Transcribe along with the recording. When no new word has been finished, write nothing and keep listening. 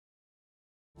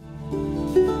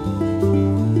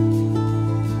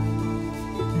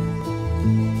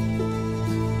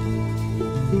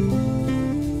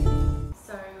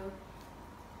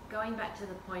to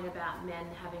the point about men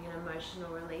having an emotional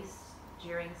release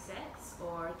during sex,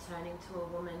 or turning to a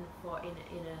woman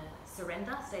in a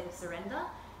surrender state of surrender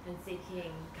and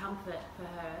seeking comfort for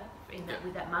her in that,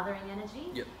 with that mothering energy.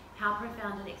 Yep. How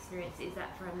profound an experience is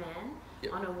that for a man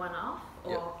on a one-off,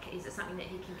 or is it something that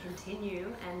he can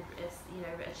continue and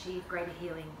achieve greater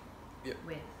healing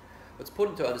with? It's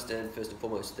important to understand first and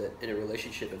foremost that in a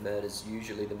relationship, a man is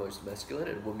usually the most masculine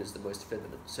and a woman is the most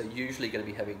feminine. So usually going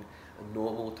to be having a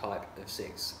normal type of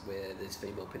sex where there's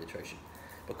female penetration.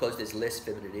 Because there's less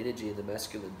feminine energy in the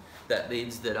masculine, that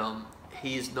means that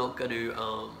he is not going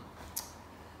to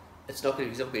he's not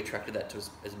going to be attracted to that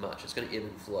as much. It's going to ebb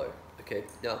and flow. Okay.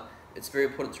 Now it's very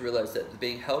important to realize that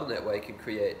being held in that way can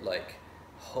create like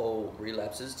whole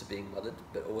relapses to being mothered,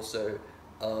 but also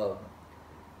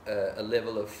a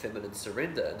level of feminine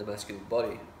surrender in the masculine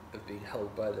body of being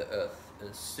held by the earth, and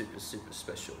it's super, super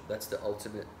special. That's the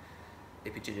ultimate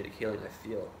epigenetic healing, I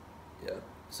feel. Yeah.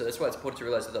 So that's why it's important to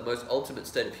realize that the most ultimate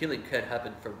state of healing can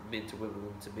happen from men to women,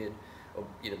 women to men, or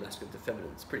masculine to feminine.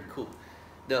 It's pretty cool.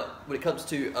 Now, when it comes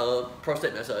to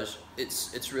prostate massage,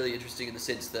 it's really interesting in the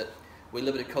sense that we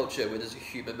live in a culture where there's a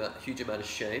huge amount of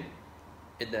shame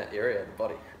in that area of the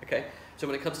body. Okay. So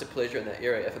when it comes to pleasure in that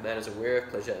area, if a man is aware of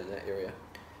pleasure in that area,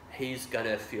 he's going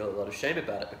to feel a lot of shame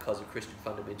about it because of Christian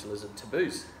fundamentalism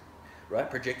taboos, right?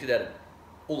 Projected at him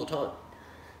all the time.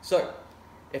 So,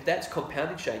 if that's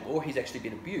compounding shame, or he's actually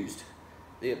been abused,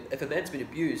 if a man's been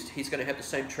abused, he's going to have the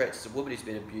same traits as a woman who's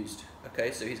been abused,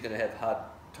 okay? So he's going to have a hard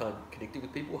time connecting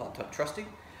with people, hard time trusting,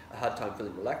 a hard time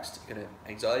feeling relaxed, you're going to have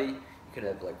anxiety, you can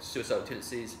have like suicidal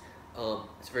tendencies.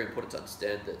 It's very important to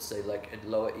understand that, say like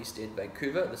in Lower East End,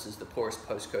 Vancouver, this is the poorest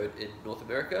postcode in North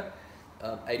America,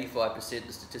 85%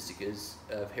 the statistic is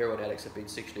of heroin addicts have been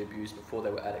sexually abused before they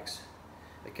were addicts.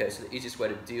 Okay, so the easiest way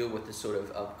to deal with this sort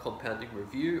of compounding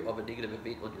review of a negative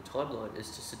event on your timeline is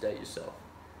to sedate yourself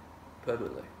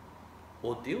permanently,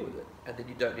 or deal with it, and then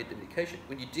you don't need the medication.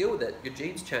 When you deal with it, your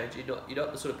genes change. You're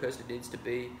not the sort of person who needs to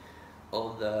be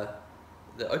on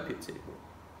the opiates anymore.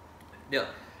 Now,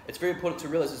 it's very important to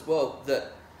realize as well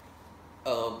that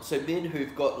so men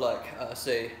who've got like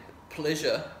say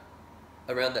pleasure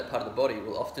around that part of the body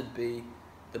will often be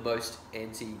the most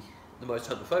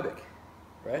homophobic,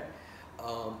 right?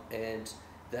 And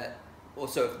that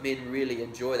also, if men really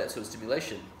enjoy that sort of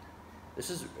stimulation,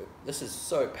 this is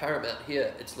so paramount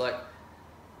here. It's like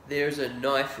there's a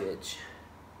knife edge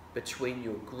between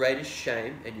your greatest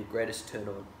shame and your greatest turn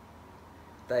on.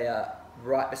 They are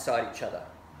right beside each other.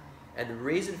 And the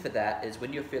reason for that is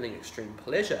when you're feeling extreme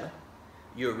pleasure,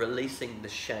 you're releasing the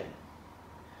shame.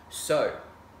 So,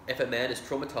 if a man is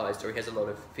traumatized or he has a lot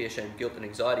of fear, shame, guilt and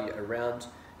anxiety around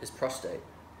his prostate,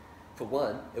 for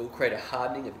one, it will create a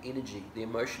hardening of energy. The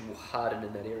emotion will harden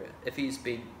in that area. If he's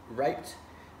been raped,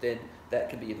 then that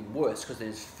can be even worse because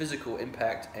there's physical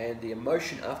impact and the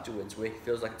emotion afterwards where he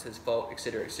feels like it's his fault,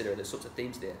 etc., etc. There's sorts of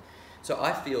themes there. So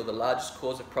I feel the largest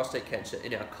cause of prostate cancer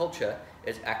in our culture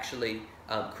is actually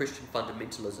Christian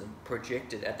fundamentalism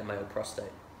projected at the male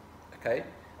prostate, okay?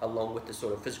 Along with the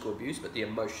sort of physical abuse, but the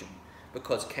emotion.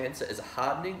 Because cancer is a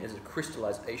hardening, is a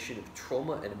crystallization of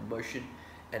trauma and emotion,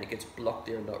 and it gets blocked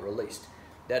there and not released.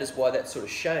 That is why that sort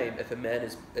of shame, if a man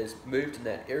is moved in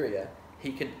that area,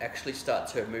 he can actually start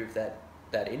to move that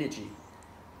energy,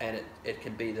 and it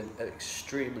can be an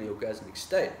extremely orgasmic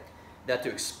state. Now, to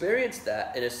experience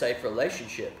that in a safe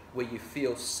relationship where you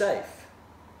feel safe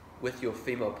with your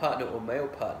female partner or male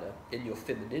partner in your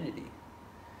femininity,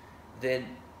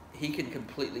 then he can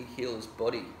completely heal his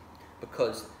body,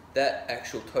 because that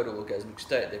actual total orgasmic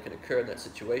state that can occur in that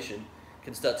situation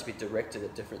can start to be directed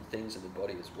at different things in the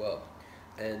body as well.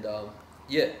 And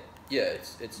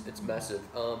it's massive.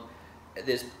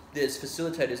 There's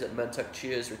facilitators at Mantak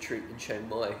Chia's retreat in Chiang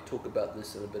Mai who talk about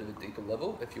this on a bit of a deeper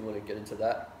level if you want to get into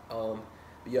that. But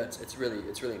yeah, it's really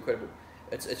incredible.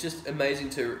 It's just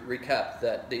amazing to recap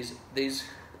that this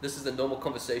is the normal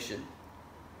conversation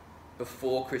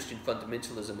before Christian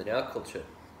fundamentalism in our culture,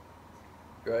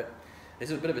 right? There's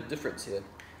a bit of a difference here.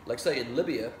 Like say in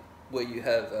Libya, where you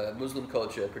have Muslim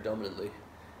culture predominantly,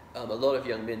 a lot of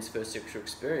young men's first sexual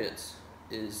experience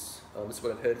is, this is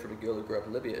what I've heard from a girl who grew up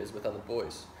in Libya, is with other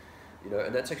boys,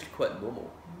 and that's actually quite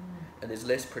normal. And there's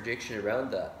less projection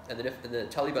around that. And then in the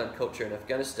Taliban culture in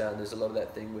Afghanistan, there's a lot of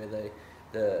that thing where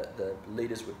the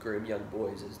leaders would groom young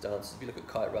boys as dancers. If you look at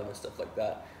Kite Run and stuff like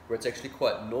that, where it's actually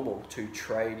quite normal to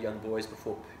trade young boys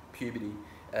before puberty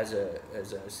as a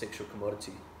sexual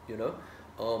commodity,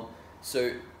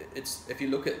 So if you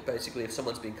look at basically if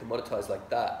someone's being commoditized like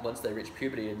that, once they reach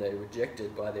puberty and they're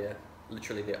rejected by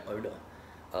literally their owner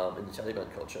in the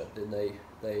Taliban culture, then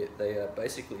they are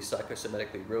basically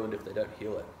psychosomatically ruined if they don't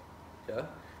heal it. yeah,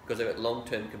 because they've got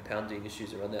long-term compounding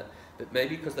issues around that. But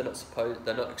maybe because they're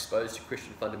not exposed to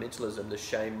Christian fundamentalism, the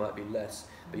shame might be less.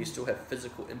 But you still have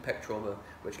physical impact trauma,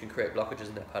 which can create blockages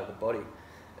in that part of the body.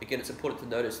 Again, it's important to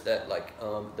notice that, like,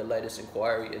 the latest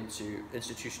inquiry into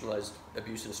institutionalized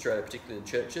abuse in Australia, particularly in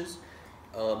churches,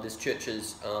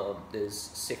 there's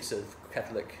 6 of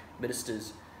Catholic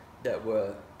ministers that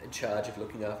were in charge of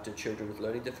looking after children with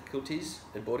learning difficulties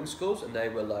in boarding schools, and they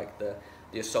were like, the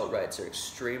assault rates are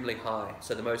extremely high.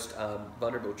 So the most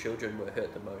vulnerable children were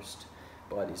hurt the most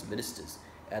by these ministers,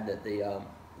 and that the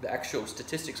actual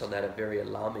statistics on that are very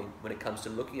alarming when it comes to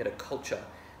looking at a culture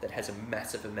that has a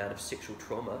massive amount of sexual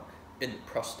trauma in the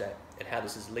prostate, and how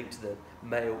this is linked to the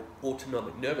male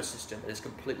autonomic nervous system and is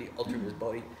completely altering his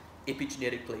body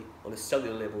epigenetically on a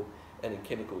cellular level and in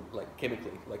chemically.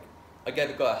 Like, I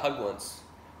gave a guy a hug once,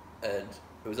 and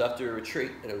it was after a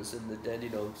retreat, and it was in the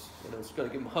Dandenongs, and I was going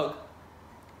to give him a hug,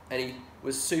 and he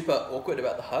was super awkward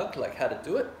about the hug, like how to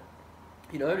do it.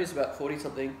 You know, he's about 40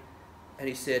 something, and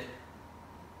he said,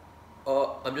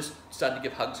 "Oh, I'm just starting to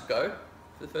give hugs a go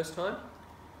for the first time."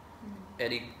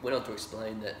 And he went on to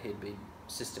explain that he'd been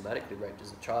systematically raped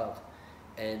as a child,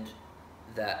 and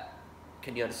that,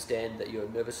 can you understand that your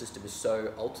nervous system is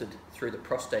so altered through the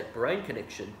prostate-brain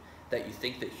connection that you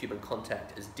think that human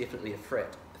contact is definitely a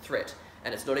threat,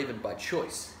 and it's not even by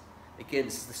choice. Again,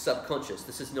 this is the subconscious.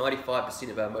 This is 95%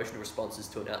 of our emotional responses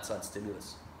to an outside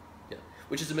stimulus, yeah,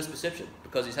 which is a misperception,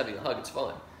 because he's having a hug, it's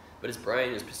fine, but his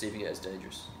brain is perceiving it as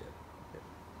dangerous.